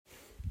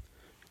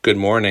Good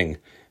morning.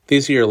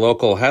 These are your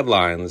local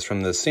headlines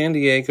from the San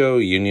Diego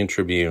Union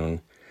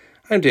Tribune.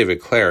 I'm David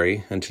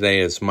Clary, and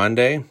today is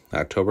Monday,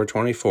 October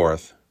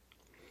 24th.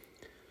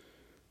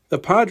 The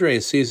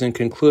Padres season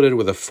concluded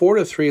with a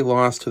 4-3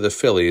 loss to the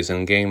Phillies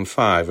in Game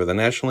 5 of the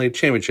National League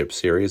Championship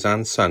Series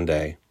on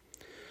Sunday.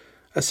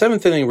 A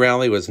seventh-inning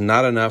rally was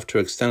not enough to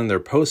extend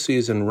their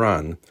postseason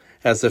run,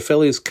 as the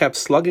Phillies kept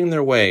slugging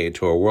their way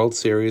to a World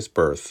Series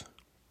berth.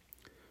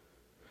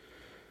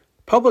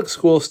 Public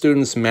school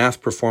students'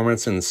 math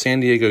performance in San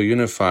Diego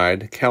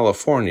Unified,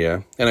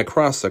 California, and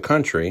across the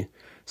country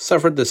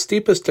suffered the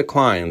steepest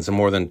declines in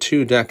more than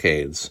 2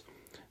 decades,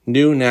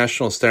 new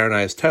national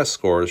standardized test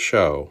scores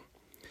show.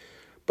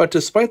 But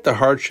despite the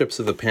hardships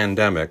of the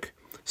pandemic,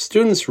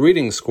 students'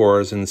 reading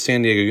scores in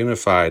San Diego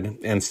Unified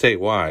and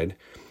statewide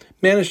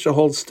managed to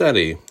hold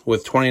steady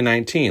with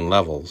 2019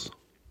 levels.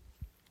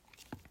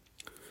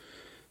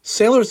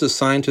 Sailors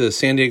assigned to the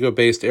San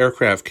Diego-based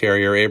aircraft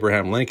carrier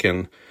Abraham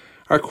Lincoln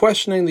are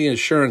questioning the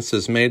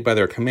assurances made by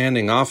their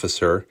commanding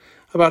officer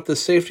about the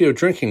safety of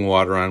drinking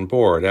water on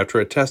board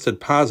after it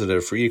tested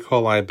positive for E.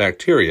 coli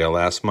bacteria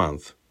last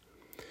month.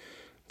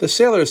 The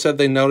sailors said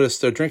they noticed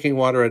their drinking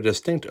water had a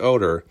distinct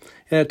odor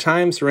and at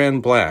times ran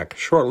black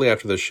shortly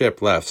after the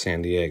ship left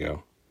San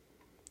Diego.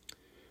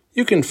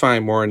 You can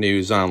find more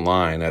news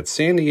online at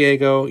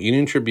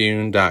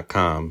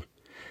SanDiegoUnionTribune.com.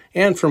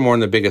 And for more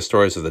on the biggest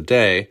stories of the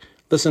day,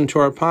 listen to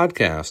our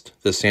podcast,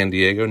 The San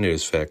Diego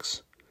News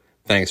Fix.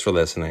 Thanks for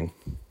listening.